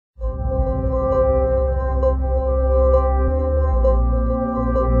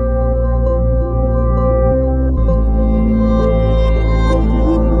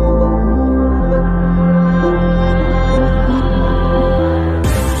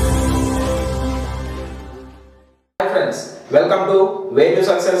Welcome to Way to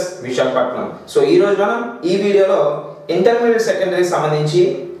Success Vishakhapatnam. So ee roju manam ee video lo intermediate secondary సంబంధించి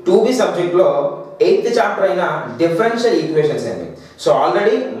 2B subject లో 8th chapter అయిన differential equations అండి. So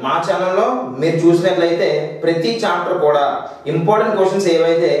already మా channel లో మీరు చూసినట్లయితే ప్రతి చాప్టర్ కూడా ఇంపార్టెంట్ క్వశ్చన్స్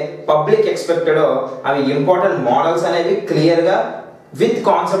ఏవైతే పబ్లిక్ ఎక్స్పెక్టెడో అవి ఇంపార్టెంట్ మోడల్స్ అనేవి క్లియర్ గా విత్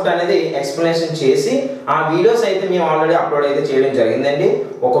కాన్సెప్ట్ అనేది ఎక్స్ప్లెనేషన్ చేసి ఆ వీడియోస్ అయితే మేము ఆల్రెడీ అప్లోడ్ అయితే చేయడం జరిగిందండి.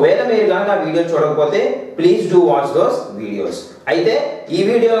 ఒకవేళ మీరు కనుక ఆ వీడియో చూడకపోతే please do watch those videos. అయితే ఈ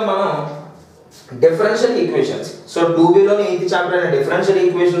వీడియోలో మనం డిఫరెన్షియల్ ఈక్వేషన్స్, సో 2B లోని 8th చాప్టర్ అయిన డిఫరెన్షియల్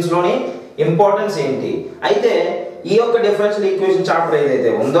ఈక్వేషన్స్ లోని ఇంపార్టెన్స్ ఏంటి, అయితే ఈ యొక్క డిఫరెన్షియల్ ఈక్వేషన్ చాప్టర్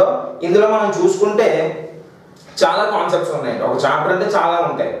ఏదైతే ఉందో ఇందులో మనం చూసుకుంటే చాలా కాన్సెప్ట్స్ ఉన్నాయండి. ఒక చాప్టర్ అంటే చాలా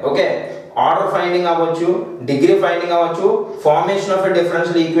ఉంటాయి. ఓకే, ఆర్డర్ ఫైండింగ్ అవ్వచ్చు, డిగ్రీ ఫైండింగ్ అవ్వచ్చు, formation of a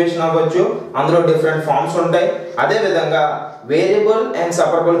differential equation అవ్వచ్చు, అందులో డిఫరెంట్ ఫార్మ్స్ ఉంటాయి. అదే విధంగా వేరియబుల్ అండ్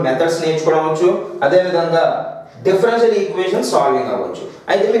సెపరబుల్ మెథడ్స్ నేర్చుకోవచ్చు, అదే విధంగా డిఫరెన్షియల్ ఈక్వేషన్ సాల్వింగ్ అవ్వచ్చు.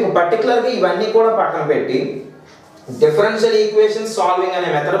 అయితే మీకు పర్టికులర్గా ఇవన్నీ కూడా పక్కన పెట్టి డిఫరెన్షియల్ ఈక్వేషన్ సాల్వింగ్ అనే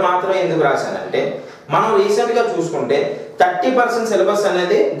మెథడ్ మాత్రమే ఎందుకు రాశానంటే మనం రీసెంట్ గా చూసుకుంటే 30% సిలబస్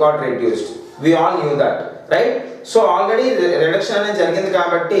అనేది got reduced. We all knew that, right? So already reduction అనేది జరిగింది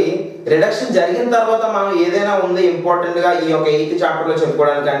కాబట్టి రిడక్షన్ జరిగిన తర్వాత మనం ఏదైనా ఉంది ఇంపార్టెంట్ గా ఈ యొక్క 8th చాప్టర్ లో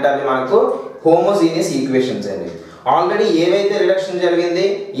చెప్పుకోవడానికి అంటే అవి మనకు హోమోజీనియస్ ఈక్వేషన్స్ అండి. ఆల్రెడీ ఏవైతే రిడక్షన్ జరిగింది,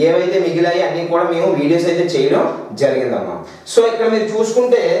 ఏవైతే మిగిలాయి అన్ని కూడా మేము వీడియోస్ అయితే చేయడం జరిగిందమ్మా. సో ఇక్కడ మీరు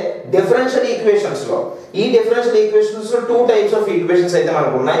చూసుకుంటే డిఫరెన్షియల్ ఈక్వేషన్స్ లో ఈ డిఫరెన్షియల్ ఈక్వేషన్స్ లో 2 టైప్స్ ఆఫ్ ఈక్వేషన్స్ అయితే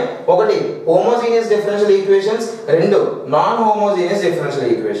మనకు ఉన్నాయి. ఒకటి హోమోజీనియస్ డిఫరెన్షియల్ ఈక్వేషన్స్, రెండు non homogeneous differential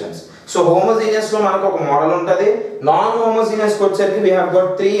equations. So homogeneous లో మనకు ఒక మోడల్ ఉంటుంది, నాన్ హోమోజీనియస్ కి వచ్చేసరికి we have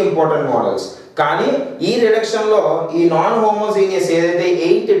got 3 important models. కానీ ఈ రిడక్షన్ లో ఈ నాన్ హోమోజీనియస్ ఏదైతే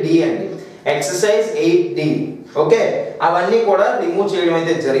 8D అండి, ఎక్సర్సైజ్ 8D, ఓకే, అవన్నీ కూడా రిమూవ్ చేయడం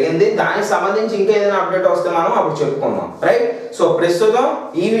అయితే జరిగింది. దానికి సంబంధించి ఇంకా ఏదైనా అప్డేట్ వస్తే మనం అప్పుడు చెప్పుకుందాం, రైట్? సో ప్రస్తుతం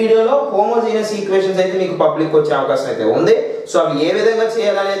ఈ వీడియోలో హోమోజీనియస్ ఈక్వేషన్స్ అయితే మీకు పబ్లిక్ వచ్చే అవకాశం అయితే ఉంది. సో అవి ఏ విధంగా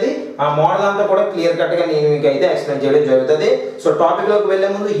చేయాలనేది ఆ మోడల్ అంతా కూడా క్లియర్ కట్ గా నేను మీకు అయితే ఎక్స్ప్లెయిన్ చేయడం జరుగుతుంది. సో టాపిక్ లోకి వెళ్లే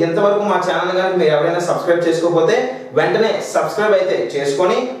ముందు ఇంతవరకు మా ఛానల్ కానీ మీరు ఎవరైనా సబ్స్క్రైబ్ చేసుకోకపోతే వెంటనే సబ్స్క్రైబ్ అయితే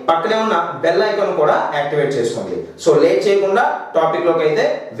చేసుకొని పక్కనే ఉన్న బెల్ ఐకాన్ కూడా యాక్టివేట్ చేసుకోండి. సో లేట్ చేయకుండా టాపిక్ లోకి అయితే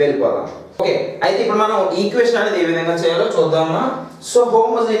వెళ్ళిపోదాం. ఓకే, అయితే ఇప్పుడు మనం ఈక్వేషన్ అనేది ఏ విధంగా చేయాలో చూద్దామా. So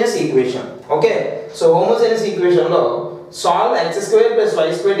homogeneous equation, okay, so homogeneous equation లో solve x² +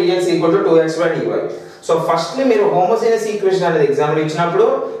 y² dx = 2x/dy. So firstly మీరు హోమోజీనియస్ ఈక్వేషన్ అనేది ఎగ్జామ్ లో ఇచ్చినప్పుడు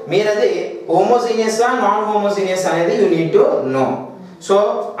మీరు అది హోమోజీనియస్ నాన్ హోమోజీనియస్ అనేది you need to know. So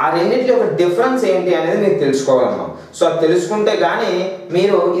ఆ రెండింటి యొక్క డిఫరెన్స్ ఏంటి అనేది మీరు తెలుసుకోవాలమ్మా. సో అది తెలుసుకుంటే గానీ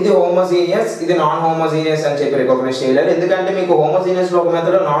మీరు ఇది హోమోజీనియస్ ఇది నాన్ హోమోజీనియస్ అని చెప్పి రికగ్నైజ్ చేయలేరు. ఎందుకంటే మీకు హోమోజీనియస్ లో ఒక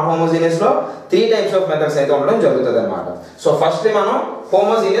మెథడ్, నాన్ హోమోజీనియస్ లో 3 టైప్స్ ఆఫ్ మెథడ్స్ అయితే ఉండడం జరుగుతుంది అనమాట. సో ఫస్ట్ మనం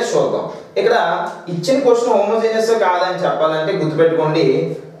హోమోజీనియస్ చూద్దాం. ఇక్కడ ఇచ్చిన క్వశ్చన్ హోమోజీనియస్ కాదని చెప్పాలంటే గుర్తుపెట్టుకోండి,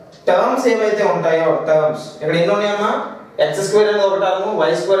 టర్మ్స్ ఏవైతే ఉంటాయో టర్మ్స్ ఇక్కడ ఎన్ని ఉన్నాయమ్మా, x² అనేది ఒక టర్మ్,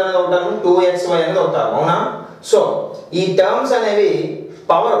 y² అనేది ఒక టర్మ్, 2xy అనేది ఒక టర్మ్, అవునా? సో ఈ టర్మ్స్ అనేవి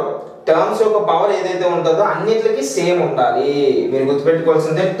పవర్, టర్మ్స్ యొక్క పవర్ ఏదైతే ఉంటుందో అన్నిటికీ సేమ్ ఉండాలి. మీరు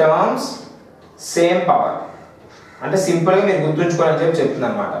గుర్తుపెట్టుకోవాల్సిందే టర్మ్స్ సేమ్ పవర్ అంటే సింపుల్ గా మీరు గుర్తుంచుకోవాలని చెప్పి చెప్తుంది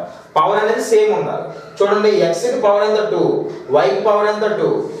అనమాట. పవర్ అనేది సేమ్ ఉండాలి. చూడండి, x కి పవర్ ఎంత 2, y కి పవర్ ఎంత 2,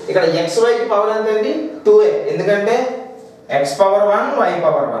 ఇక్కడ xy కి పవర్ ఎంత అండి 2a, ఎందుకంటే x power 1 y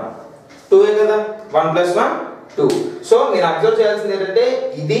power 1 2a కదా, 1 + 1 2. సో మీరు అబ్జర్వ్ చేయాల్సింది ఏంటంటే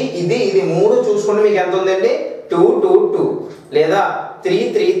ఇది ఇది ఇది మూడు చూసుకుంటే మీకు ఎంత ఉందండి 2 2 2 లేదా 3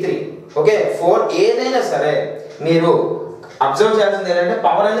 3 3, ఓకే 4, ఏదైనా సరే మీరు అబ్జర్వ్ చేయాల్సింది ఏంటంటే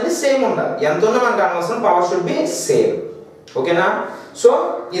పవర్ అనేది సేమ్ ఉండాలి. ఎంత ఉన్నా మనకు అనవసరం, పవర్ షుడ్ బి సేమ్, ఓకేనా? సో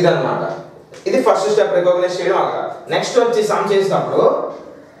ఇదన్నమాట, ఇది ఫస్ట్ స్టెప్ రికగ్నైజ్ చేయడం. అలాగా నెక్స్ట్ వచ్చి సమ్ చేసినప్పుడు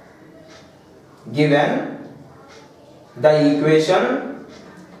given the equation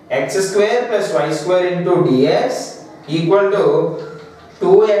x² + y² * dx =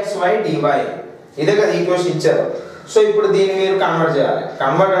 2xy dy. ఇదే కదా ఈక్వేషన్ ఇచ్చారు. సో ఇప్పుడు దీన్ని మీరు కన్వర్ట్ చేయాలి.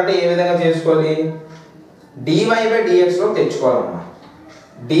 కన్వర్ట్ అంటే ఏ విధంగా చేసుకోవాలి, dy/dx లో తెచ్చుకోవాలమ్మా,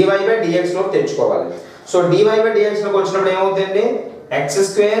 dy/dx లో తెచ్చుకోవాలి. సో dy/dx లోకి వచ్చినప్పుడు ఏమవుతుంది, x²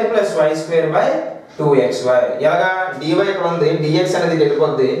 + y² / 2xy. ఎలాగా, dy ఇక్కడ ఉంది, dx అనేది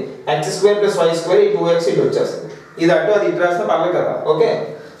వెళ్ళిపోద్ది, x² + y² 2x ఇటు వచ్చేస్తుంది. ఇది అటు అది ఇటు రాస్తే పర్లేదు కదా, okay?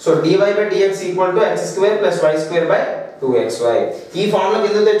 So dy/dx = x² + y² / 2xy. ఈ ఫార్ములా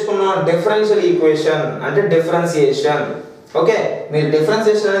ఎందుకు తెచ్చుకున్నాం, డిఫరెన్షియల్ ఈక్వేషన్ అంటే డిఫరెన్షియేషన్. ఓకే, మీరు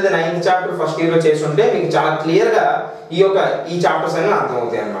డిఫరెన్షియేషన్ అనేది 9th చాప్టర్ ఫస్ట్ ఇయర్ లో చేసి ఉంటే మీకు చాలా క్లియర్ గా ఈ చాప్టర్స్ అనేవి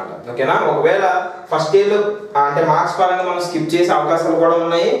అర్థమవుతాయి అన్నమాట. ఓకేనా, ఒకవేళ ఫస్ట్ ఇయర్ లో అంటే మార్క్స్ పరంగా మనం స్కిప్ చేసే అవకాశాలు కూడా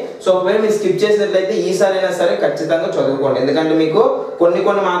ఉన్నాయి. సో ఒకవేళ మీరు స్కిప్ చేసినట్లయితే ఈసారి అయినా సరే ఖచ్చితంగా చదువుకోండి, ఎందుకంటే మీకు కొన్ని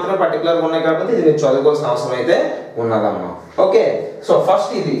మాత్రం పర్టికులర్గా ఉన్నాయి కాబట్టి ఇది మీరు చదువుకోవాల్సిన అవసరం అయితే ఉన్నదమ్మా. ఓకే, సో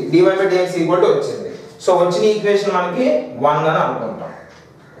ఫస్ట్ ఇది dy/dx ఈక్వల్ టు వచ్చింది. సో వచ్చిన ఈక్వేషన్ మనకి 1 అని అనుకుంటాం.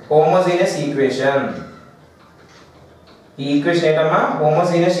 హోమోజీనియస్ ఈక్వేషన్, ఈ ఈక్వేషన్ ఏంటమ్మా,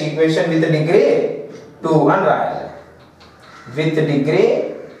 హోమోజీనియస్ ఈక్వేషన్ విత్ డిగ్రీ 2 అని రాయాలి. విత్ డిగ్రీ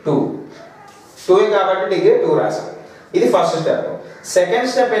 2 కాబట్టి డిగ్రీ 2 రాసాం. ఇది ఫస్ట్ స్టెప్. సెకండ్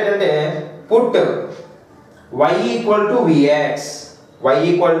స్టెప్ ఏంటంటే put y equal to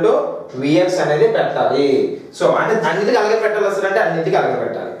vx అనేది పెట్టాలి. సో అంటే అన్నిటికీ అలాగే పెట్టాలి, అసలు అంటే అన్నిటికీ అలాగే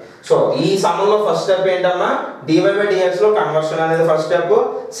పెట్టాలి. సో ఈ సమ్లో ఫస్ట్ స్టెప్ ఏంటమ్మా, dy/dx లో కన్వర్షన్ అనేది first step.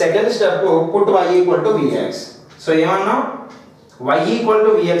 Second step put y equal to vx. So ఏమన్నా y ఈక్వల్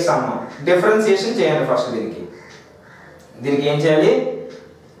టు vx అన్నాం. డిఫరెన్షియేషన్ చేయాలి ఫస్ట్. దీనికి ఏం చేయాలి,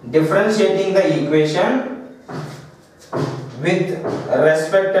 differentiating the equation with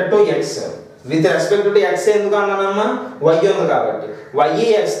respect to x. With respect to x ఎందుకు అన్నానమ్మా, y ఉంది కాబట్టి. y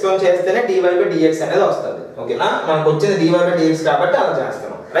x తో చేస్తేనే dy/dx అనేది వస్తుంది. ఓకేనా, మనకు వచ్చింది dy/dx కాబట్టి అలా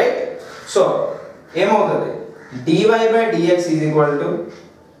చేస్తాం, రైట్. సో ఏమవుతుంది, dy/dx is equal to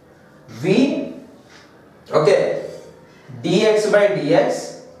v okay dx/dx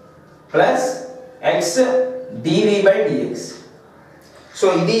plus x dv/dx. So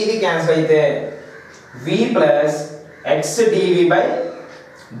ఇది క్యాన్సిల్ అయితే v plus x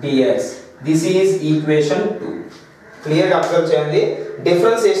dv/dx. This is equation 2. క్లియర్గా అబ్జర్వ్ చేయండి.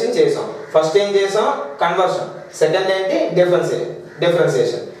 డిఫరెన్షియేషన్ చేసాం. ఫస్ట్ ఏం చేసాం, కన్వర్షన్. సెకండ్ ఏంటి,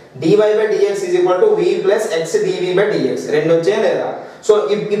 differentiation. dy/dx is equal to v plus x dv/dx. రెండు వచ్చాయా లేదా? సో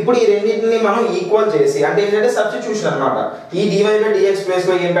ఇప్పుడు ఈ రెండింటిని మనం ఈక్వల్ చేసి, అంటే ఏంటంటే సబ్స్టిట్యూషన్ అన్నమాట. ఈ dy/dx ప్లేస్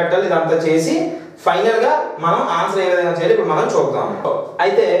లో ఏం పెట్టాలి ఇదంతా చేసి ఫైనల్ గా మనం ఆన్సర్ ఏ విధంగా చేయాలి ఇప్పుడు మనం చూద్దాం.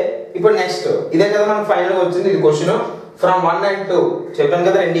 అయితే ఇప్పుడు నెక్స్ట్ ఇదే కదా మనకు ఫైనల్ గా వచ్చింది. ఇది క్వశ్చన్ ఫ్రమ్ 1 and 2 చెప్పాను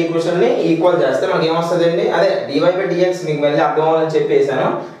కదా, రెండు ఈక్వేషన్ ని ఈక్వల్ చేస్తే మనకి ఏమొస్తుంది అండి, అదే dy/dx. మీకు మళ్ళీ అర్థం అవ్వాలని చెప్పేసాను.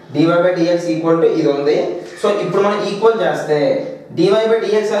 dy/dx ఈక్వల్ టు ఇది ఉంది. సో ఇప్పుడు మనం ఈక్వల్ చేస్తే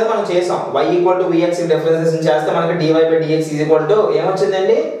dy/dx అనేది మనం చేసాం. y equal to vx differentiation చేస్తే మనకి dy/dx is equal to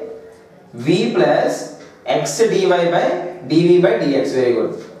ఏమొచ్చిందండి, v plus x dv/dx. Very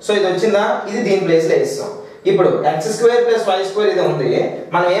good. So ఇది వచ్చిందా, ఇది దీని ప్లేస్ లో వేస్తాం. ఇప్పుడు x² + y² ఇది ఉంది.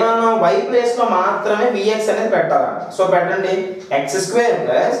 మనం ఏమన్నాం, y ప్లేస్ లో మాత్రమే vx అనేది పెట్టాలన్న. సో పెట్టండి, x²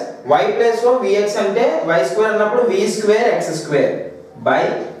 + y ప్లేస్ లో vx అంటే y² అన్నప్పుడు v² x² బై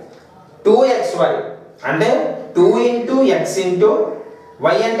 2xy అంటే 2 × x ×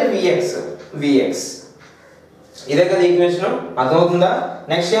 y అంటే vx. ఇదే కదా ఈక్వేషన్, అర్థమవుతుందా?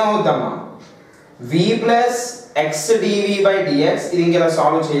 Next ఏమవుతామా, v plus x dv/dx. ఇది ఇంకెలా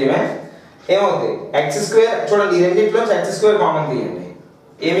సాల్వ్ చేయడమే. ఏమవుతుంది, x² చూడండి, ఈ రెండింటిలో x² కామన్ తీయండి.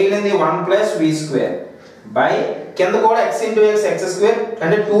 ఏం మిగిలింది, 1 + v² బై కింద కూడా x × x²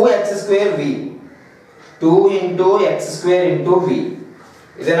 అంటే 2x²v. 2 × x² × v.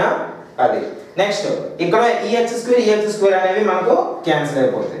 ఇదేనా, అది. నెక్స్ట్ ఇక్కడ ఈ x² అనేవి మనకు క్యాన్సిల్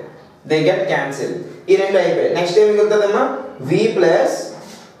అయిపోతాయి. They get cancel. ఈ రెండు అయిపోయాయి. నెక్స్ట్ ఏం మిగులుతుందమ్మా, v plus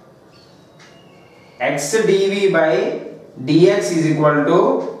x dv/dx is equal to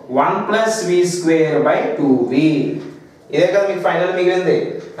 1 + v² by 2v. ఇదే కదా మీకు ఫైనల్ మిగిలింది,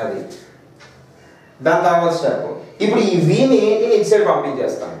 అది. దాని తర్వాత స్టెప్ ఇప్పుడు ఈ v ని నేను ఇటు సైడ్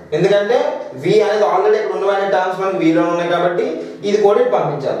పంపించేస్తాను, ఎందుకంటే v అనేది ఆల్రెడీ ఇక్కడ ఉన్నవనే టర్మ్స్ మనకి v లో ఉన్నాయి కాబట్టి ఇది కూడా ఇటు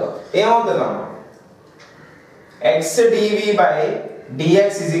పంపించేద్దాం. ఏమవుతుంది అమ్మా, x dv/dx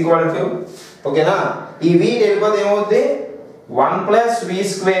is equal to ఓకేనా, ఈ v వెళ్ళిపోతే ఏమవుతుంది, 1 +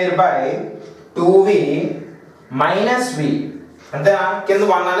 v² by 2v minus v. అంతేనా, కింద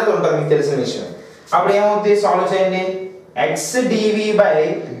 1 అనేది ఉంటుంది మీకు తెలిసిన విషయం. అప్పుడు ఏమవుతుంది, సాల్వ్ చేయండి. x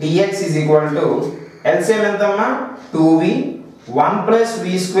dv/dx is equal to LCM ఎంతమ్మా, 2v 1 +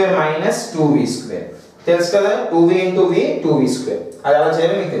 v² మైనస్ 2v². తెలుసు కదా, 2v × v 2v². అది ఎలా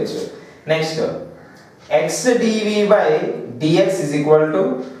చేయాలో మీకు తెలుసు. Next x dv/dx is equal to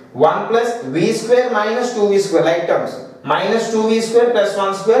 1 + v² minus 2v². Like terms, minus 2v² +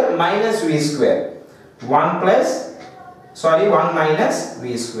 1² minus v². 1 minus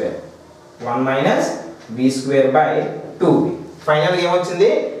v². 1 minus v² by 2v. Final గా ఏమొచ్చింది,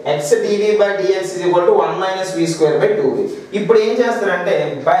 x dv/dx is equal to 1 minus v² by 2v. ఇప్పుడు ఏం చేస్తారంటే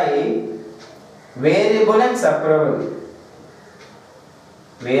by variable and separable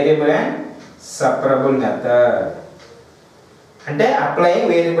method. అంటే applying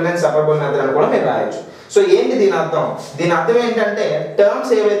variable and separable method అని కూడా మీరు రాయొచ్చు. సో ఏంటి దీని అర్థం? దీని అర్థం ఏంటంటే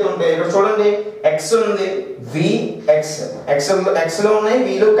టర్మ్స్ ఏవైతే ఉంటాయో ఇక్కడ చూడండి, ఎక్స్ ఉంది, వి ఎక్స్ లో ఉన్నాయి,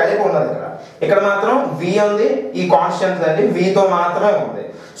 వీలు కలిపి ఉన్నది. ఇక్కడ మాత్రం వి ఉంది, ఈ కాన్స్టెంట్ అండి వితో మాత్రమే ఉంది.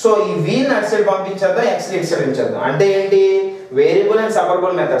 సో ఈ వి అటు సైడ్ పంపించేద్దాం, ఎక్స్ ఇటు సైడ్ ఉంచేద్దాం. అంటే ఏంటి, వేరియబుల్ అండ్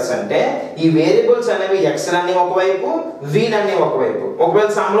సెపరబుల్ మెథడ్స్ అంటే ఈ వేరియబుల్స్ అనేవి ఎక్స్ లన్నీ ఒకవైపు, వి లన్నీ ఒకవైపు. ఒకవేళ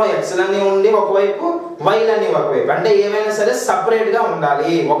సమ్ లో ఎక్స్ లన్నీ ఉండి ఒకవైపు, వై లన్నీ ఒకవైపు. అంటే ఏమైనా సరే సపరేట్ గా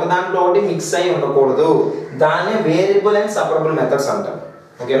ఉండాలి, ఒక దాంట్లో ఒకటి మిక్స్ అయి ఉండకూడదు. దాన్ని వేరియబుల్ అండ్ సెపరబుల్ మెథడ్స్ అంటారు.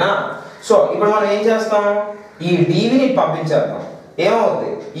 ఓకేనా? సో ఇప్పుడు మనం ఏం చేస్తాం, ఈ డివిని పంపించేద్దాం. ఏమవుతుంది,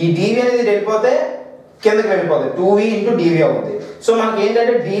 ఈ డివి అనేది వెళ్ళిపోతే కిందకి వెళ్ళిపోతుంది, 2v ఇంటూ డివి అవుతుంది. సో మనకి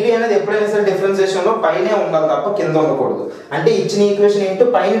ఏంటంటే డివి అనేది ఎప్పుడైనా సరే డిఫరెన్షియేషన్ లో పైనే ఉండాలి తప్ప కింద ఉండకూడదు. అంటే ఇచ్చిన ఈక్వేషన్ ఇంటూ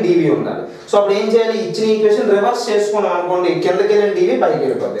పైన డివి ఉండాలి. సో అప్పుడు ఏం చేయాలి, ఇచ్చిన ఈక్వేషన్ రివర్స్ చేసుకున్నాం అనుకోండి, కిందకి వెళ్ళిన డివి పైకి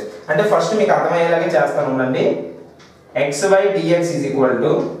వెళ్ళిపోతుంది. అంటే ఫస్ట్ మీకు అర్థమయ్యేలాగే చేస్తాను ఉండండి. X by dx is equal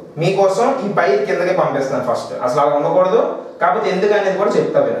to, మీకోసం ఈ పై కిందకి పంపిస్తున్నాను ఫస్ట్, అసలు అలా ఉండకూడదు. కాకపోతే ఎందుకు అనేది కూడా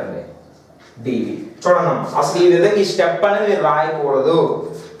చెప్తా వినండి. డివి చూడండి, అసలు ఈ విధంగా ఈ స్టెప్ అనేది మీరు రాయకూడదు.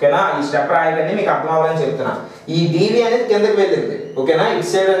 ఓకేనా? ఈ స్టెప్ రాయకండి, మీకు అర్థం అవ్వాలని చెప్తున్నా. ఈ డివి అనేది కిందకి వెళ్ళింది. ఓకేనా? ఇటు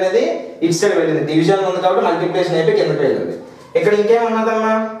సైడ్ అనేది ఇటు సైడ్ వెళ్ళింది, డివిజన్ ఉంది కాబట్టి మల్టిప్లికేషన్ అయిపోయి కిందకి వెళ్ళింది. ఇక్కడ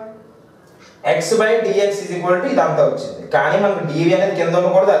ఇంకేమున్నదమ్మా, X by dx is equal to ఇదంతా వచ్చింది. కానీ మనకు డివి అనేది కింద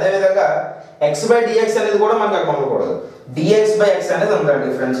ఉండకూడదు. అదే విధంగా ఎక్స్ బై డిఎక్స్ అనేది కూడా మనకు అక్కడ ఉండకూడదు. డిఎక్స్ బై ఎక్స్ అనేది ఉండాలి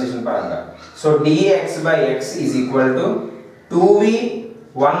డిఫరెన్షియేషన్ పరంగా. So dx by X is equal to 2v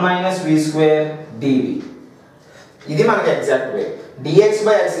 1 minus v square dv. ఇది మనకి exact way. dx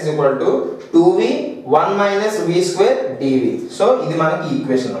by x is equal to 2v 1 minus v square dv. So ఇది మనకి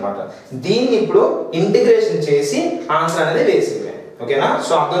ఈక్వేషన్ అన్నమాట. దీన్ని ఇప్పుడు ఇంటిగ్రేషన్ చేసి ఆన్సర్ అనేది వేసేయాలి. ఓకేనా?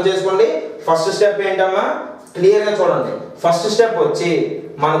 సో అర్థం చేసుకోండి. ఫస్ట్ స్టెప్ ఏంటమ్మా, క్లియర్ గా చూడండి. ఫస్ట్ స్టెప్ వచ్చి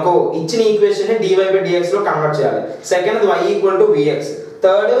మనకు ఇచ్చిన ఈక్వేషన్ ని dy by dx లో కన్వర్ట్ చేయాలి. Second y equal to vx.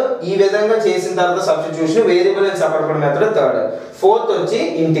 Third ఈ విధంగా చేసిన తర్వాత substitution, variable and separable method third. Fourth వచ్చి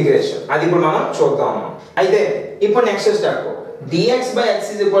ఇంటిగ్రేషన్. అది ఇప్పుడు మనం చూద్దాము. అయితే ఇప్పుడు next step, dx by x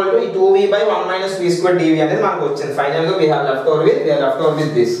is equal to 2v by 1 minus v square dv అనేది మనకు వచ్చింది. ఫైనల్ గా we have left over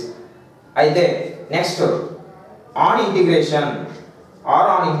with this. అయితే next on integration or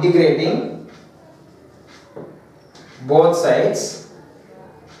on integrating both sides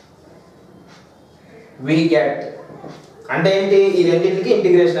we get, అంటే ఏంటి, ఈ రెండింటికి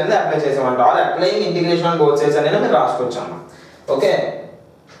integration అనేది apply చేసామంట. Are applying integration on both sides అనేది మీరు రాసుకొచ్చాము. ఓకే,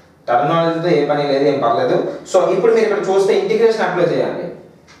 టర్మినాలజీతో ఏ పని లేదు, ఏం పర్లేదు. సో ఇప్పుడు మీరు ఇక్కడ చూస్తే ఇంటిగ్రేషన్ అప్లై చేయాలి.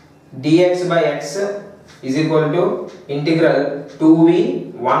 dx by x is equal to integral 2v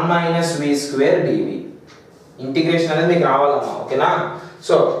 1 minus v square dv. Integration అనేది మీకు రావాలమ్మా. ఓకేనా?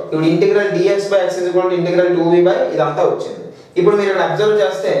 సో ఇప్పుడు integral dx by x is equal to integral 2v by ఇదంతా వచ్చింది. ఇప్పుడు మీరు ఇక్కడ అబ్జర్వ్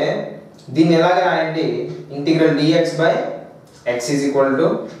చేస్తే దీన్ని ఎలాగ రాయండి, integral dx by x is equal to,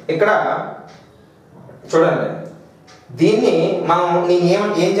 ఇక్కడ చూడండి దీన్ని మనం నేను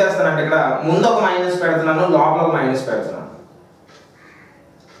ఏం చేస్తానంటే ఇక్కడ ముందు ఒక మైనస్ పెడుతున్నాను, లోపల ఒక మైనస్ పెడుతున్నాను.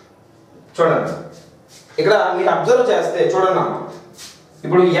 చూడండి ఇక్కడ మీరు అబ్జర్వ్ చేస్తే చూడండి అమ్మా,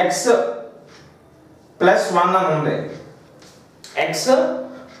 ఇప్పుడు x ప్లస్ 1 అని ఉంది, x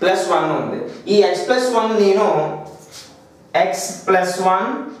ప్లస్ 1 ఉంది. ఈ x ప్లస్ 1 నేను x ప్లస్ 1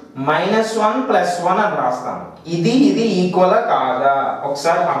 మైనస్ 1 ప్లస్ 1 అని రాస్తాను. ఇది ఈక్వల్ కాదా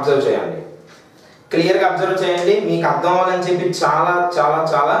ఒకసారి అబ్జర్వ్ చేయండి, క్లియర్ గా అబ్జర్వ్ చేయండి. మీకు అర్థం అవ్వాలని చెప్పి చాలా చాలా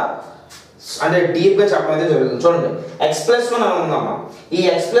చాలా అంటే డీప్ గా చెప్పడం అయితే జరుగుతుంది. చూడండి x ప్లస్ 1 అని ఉందమ్మా, ఈ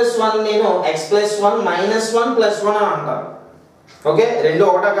x ప్లస్ 1 నేను x ప్లస్ 1 మైనస్ 1 ప్లస్ 1 అని అంటాను. ఓకే, రెండు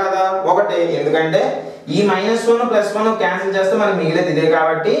ఒకటా కాదా? ఒకటే. ఎందుకంటే ఈ మైనస్ 1 ప్లస్ 1 క్యాన్సిల్ చేస్తే మనకి మిగిలేదు ఇదే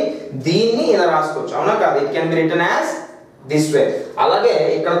కాబట్టి దీన్ని ఇలా రాసుకోవచ్చు. అవునా కాదు? It can be written as this way. అలాగే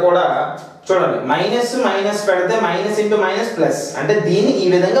ఇక్కడ కూడా చూడండి, మైనస్ మైనస్ పెడితే మైనస్ ఇంటూ మైనస్ ప్లస్, అంటే దీన్ని ఈ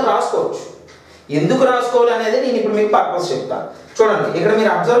విధంగా రాసుకోవచ్చు. ఎందుకు రాసుకోవాలి అనేది నేను ఇప్పుడు మీకు పర్పస్ చెప్తాను. చూడండి ఇక్కడ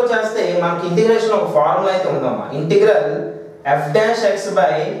మీరు అబ్జర్వ్ చేస్తే మనకి ఇంటిగ్రేషన్ ఒక ఫార్ములా అయితే ఉందమ్మా, integral f dash x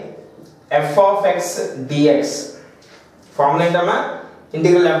by f of x dx. Formula ఏంటమ్మా,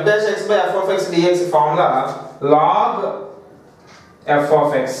 integral f dash x by f of x dx formula log f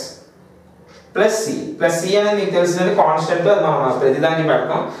of x plus c. Plus c అనేది మీకు తెలిసినది constant, అది మనం ప్రతిదానికి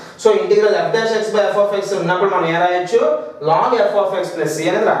పెడతాం. So integral f dash x by f of x ఉన్నప్పుడు మనం ఏం రాయొచ్చు, log f of x plus c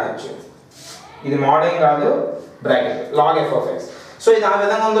అనేది రాయొచ్చు. ఇది మోడల్ కాదు, bracket log f of x. So ఇది ఆ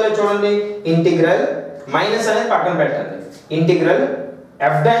విధంగా ఉందో చూడండి, ఇంటిగ్రల్ మైనస్ అనేది పక్కన పెట్టండి, integral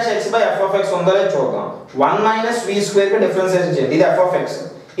f dash x by f of x ఉందో చూద్దాం. 1 minus v square కి డిఫరెన్షియేషన్ చేయండి. ఇది f of x,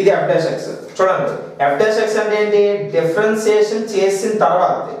 ఇది f dash x. చూడండి f dash x అంటే ఏంటి, డిఫరెన్షియేషన్ చేసిన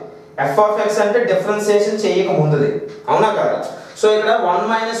తర్వాత. f of x అంటే డిఫరెన్షియేషన్ చేయక ముందుది. అవునా కదా? సో ఇక్కడ 1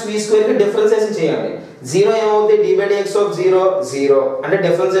 మైనస్ v స్క్వేర్ కి డిఫరెన్షియేషన్ చేయాలి. 0 ఏమవుతుంది d/dx ఆఫ్ 0 0 అంటే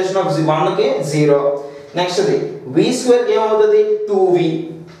డిఫరెన్షియేషన్ ఆఫ్ 1 కి 0. నెక్స్ట్ ది v స్క్వేర్ కి ఏమవుతుంది 2v.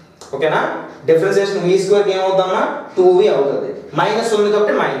 ఓకేనా, డిఫరెన్షియేషన్ v స్క్వేర్ కి ఏమవుతుందమ్మా 2v అవుతుంది. మైనస్ ఉంది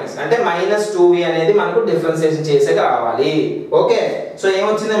కాబట్టి మైనస్ అంటే మైనస్ 2v అనేది మనకు డిఫరెన్షియేషన్ చేసేక రావాలి. ఓకే, సో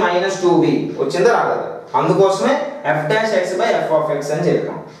ఏమొచ్చింది మైనస్ 2v వచ్చిందా రాలేదు, అందుకోసమే f'(x/f(x) అని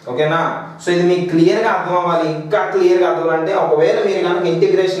చెప్పాం. ఓకేనా, సో ఇది మీకు క్లియర్ గా అర్థం అవ్వాలి. ఇంకా క్లియర్ గా అర్థం అంటే ఒకవేళ మీరు కనుక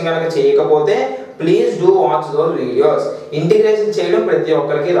ఇంటిగ్రేషన్ కనుక చేయకపోతే please do watch those videos. Integration చేయడం ప్రతి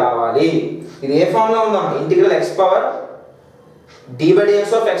ఒక్కరికి రావాలి. ఇది ఏ ఫామ్ లో ఉందా, integral x power d/dx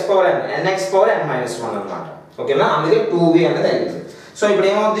of x power n nx power n - 1 అన్నమాట. ఓకేనా, అందుకే 2v అనేది అయింది. సో ఇప్పుడు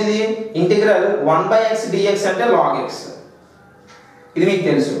ఏమవుతుంది, ఇంటిగ్రల్ 1/x dx అంటే log x, ఇది మీకు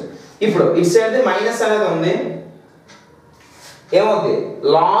తెలుసు. ఇప్పుడు ఇట్ సైడ్ మైనస్ అనేది ఉంది, ఏమవుతుంది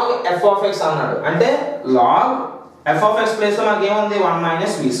log f(x) అన్నాడు అంటే log f(x) ప్లేస్ లో మనకి ఏముంది 1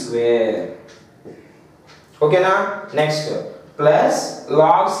 మైనస్ v స్క్వేర్. ఓకేనా, నెక్స్ట్ ప్లస్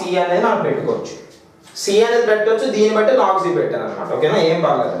log c అనేది మనం పెట్టుకోవచ్చు. c అనేది పెట్టవచ్చు, దీన్ని బట్టి log c పెట్టాను అన్నమాట. ఓకేనా, ఏం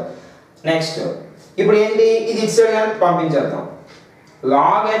పర్లేదు. నెక్స్ట్ ఇప్పుడు ఏంటి, ఇది ఇట్ సైడ్ కనుక పంపించేద్దాం.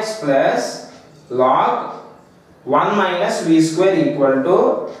 log x plus log 1 minus v square equal to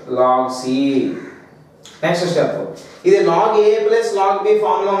log c. Next step, ఇది log a plus log b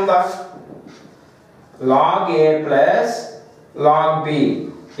form లో ఉందా, log a plus log b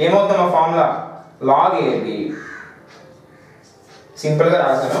ఏమవుతుందా formula log ab. Simple గా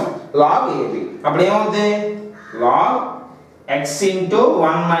రాసాను log ab. అప్పుడు ఏమవుతుంది log x into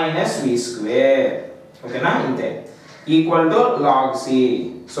 1 minus v square. ఓకేనా, ఇంతే equal to log c.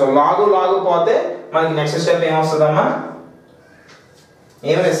 So లాగు పోతే మనకి నెక్స్ట్ స్టెప్ ఏమొస్తుందమ్మా,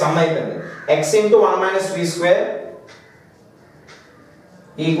 ఏం లేదు, సమ్ అయిపోయింది. x into 1 minus v square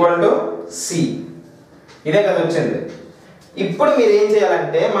equal to c. ఇదే కదా వచ్చింది. ఇప్పుడు మీరు ఏం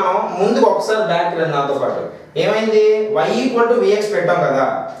చేయాలంటే మనం ముందుకు ఒకసారి బ్యాక్ రండి నాతో పాటు. ఏమైంది, y ఈక్వల్ టు vx పెట్టాం కదా.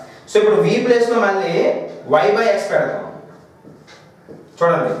 సో ఇప్పుడు v ప్లేస్ లో మళ్ళీ y/x పెడతాం.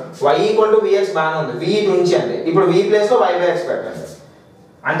 చూడండి y ఈక్వల్ టు vx బాగానే ఉంది, v ఇటు ఉంచండి. ఇప్పుడు v ప్లేస్ లో y/x పెట్టండి.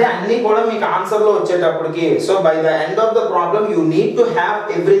 అంటే అన్ని కూడా మీకు ఆన్సర్ లో వచ్చేటప్పటికి, so by the end of the problem you need to have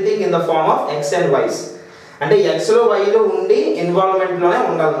everything in the form of x and y's. అంటే x లో y లో ఉండి ఇన్వాల్వ్మెంట్ లోనే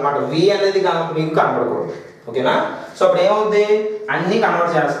ఉండాలన్నమాట. v అనేది మీకు కనబడకూడదు. ఓకేనా, సో అప్పుడు ఏమవుతుంది, అన్ని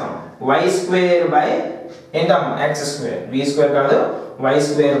కన్వర్ట్ చేస్తాం. y స్క్వేర్ బై ఏంటమ్మా x స్క్వేర్, v స్క్వేర్ కాదు y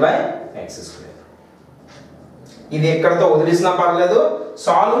square by x square. ఇది ఎక్కడితో వదిలిసినా పర్లేదు,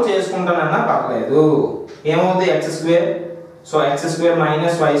 సాల్వ్ చేసుకుంటానన్నా పర్లేదు. ఏమవుతుంది x square, so x square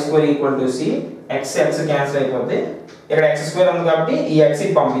minus y square equal to c. x cancel అయిపోద్ది, ఇక్కడ x స్క్వేర్ ఉంది కాబట్టి ఈ x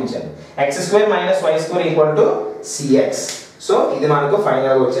కి పంపించాను. x square minus y square equal to cx. So ఇది మనకు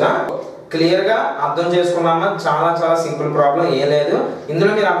ఫైనల్ గా వచ్చిన క్లియర్ గా అర్థం చేసుకున్నామా. చాలా చాలా సింపుల్ ప్రాబ్లం, ఏ లేదు. ఇందులో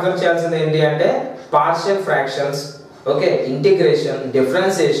మీరు అబ్జర్వ్ చేయాల్సింది ఏంటి అంటే partial fractions, okay, integration,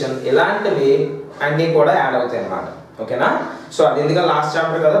 differentiation ఇలాంటివి అన్నీ కూడా యాడ్ అవుతాయి అన్నమాట. ఓకేనా, సో అది ఎందుకంటే లాస్ట్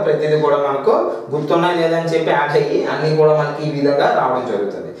చాప్టర్ కదా, ప్రతిదీ కూడా మనకు గుర్తున్నాయి లేదని చెప్పి యాడ్ అయ్యి అన్ని కూడా మనకి ఈ విధంగా రావడం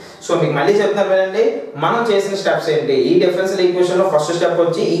జరుగుతుంది. సో మీకు మళ్ళీ చెప్తాను వినండి, మనం చేసిన స్టెప్స్ ఏంటి. ఈ డిఫరెన్షియల్ ఈక్వేషన్ లో ఫస్ట్ స్టెప్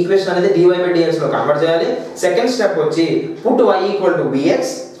వచ్చి ఈక్వేషన్ అనేది dy/dx లో కన్వర్ట్ చేయాలి. సెకండ్ స్టెప్ వచ్చి put y equal to vx.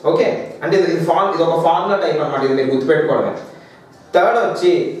 Okay, అంటే ఇది ఒక ఫార్ములా టైప్ అన్నమాట, ఇది మీరు గుర్తుపెట్టుకోవడమే. థర్డ్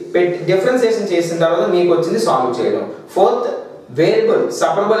వచ్చి డిఫరెన్షియేషన్ చేసిన తర్వాత మీకు వచ్చింది సాల్వ్ చేయడం. Fourth variable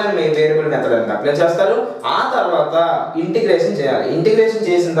separable and variable method అని అప్లై చేస్తారు. ఆ తర్వాత ఇంటిగ్రేషన్ చేయాలి. ఇంటిగ్రేషన్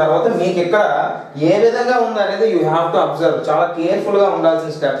చేసిన తర్వాత మీకు ఇక్కడ ఏ విధంగా ఉందనేది యూ హ్యావ్ టు అబ్జర్వ్. చాలా కేర్ఫుల్ గా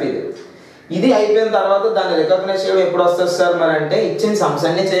ఉండాల్సిన స్టెప్ ఇది. ఇది అయిపోయిన తర్వాత దాన్ని రికగ్నైజ్ చేయడం ఎప్పుడు వస్తుంది సార్ మరి అంటే ఇచ్చిన సమ్స్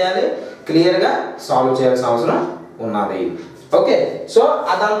అన్ని చేయాలి, క్లియర్ గా సాల్వ్ చేయాల్సిన అవసరం ఉన్నది. ఓకే, సో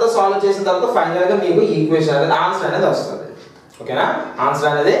అదంతా సాల్వ్ చేసిన తర్వాత ఫైనల్ గా మీకు ఈక్వేషన్ అనేది ఆన్సర్ అనేది వస్తుంది. ఓకేనా, ఆన్సర్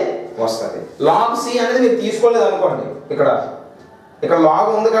అనేది వస్తుంది. log c అనేది మీరు తీసుకోలేదు అనుకోండి, ఇక్కడ log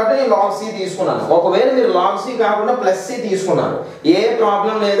ఉంది కాబట్టి నేను log c తీసుకున్నాను. ఒకవేళ మీరు log c కాకుండా ప్లస్ c తీసుకున్నారు, ఏ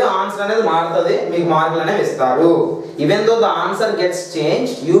ప్రాబ్లం లేదు, ఆన్సర్ అనేది మారుతుంది, మీకు మార్కులు అనేవి ఇస్తారు. Even though the answer gets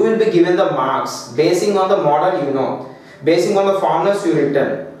change, you will be given the marks basing on the model you know, basing on the formulas you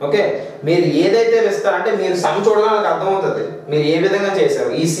return. Okay, మీరు ఏదైతే ఇస్తారంటే మీరు సమ్ చూడగా నాకు అర్థమవుతుంది మీరు ఏ విధంగా చేశారు.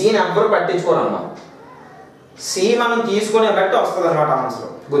 ఈ సీని ఎవ్వరు పట్టించుకోరమ్మా, సి మనం తీసుకునే బట్టి వస్తుంది అనమాట ఆన్సర్,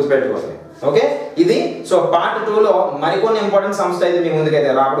 గుర్తుపెట్టుకోండి. ఓకే, ఇది సో పార్ట్ 2లో మరికొన్ని ఇంపార్టెంట్ సమ్స్ అయితే మీ ముందుకైతే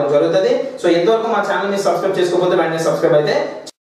రావడం జరుగుతుంది. సో ఇంతవరకు మా ఛానల్ ని సబ్స్క్రైబ్ చేసుకోకపోతే వెంటనే సబ్స్క్రైబ్ అయితే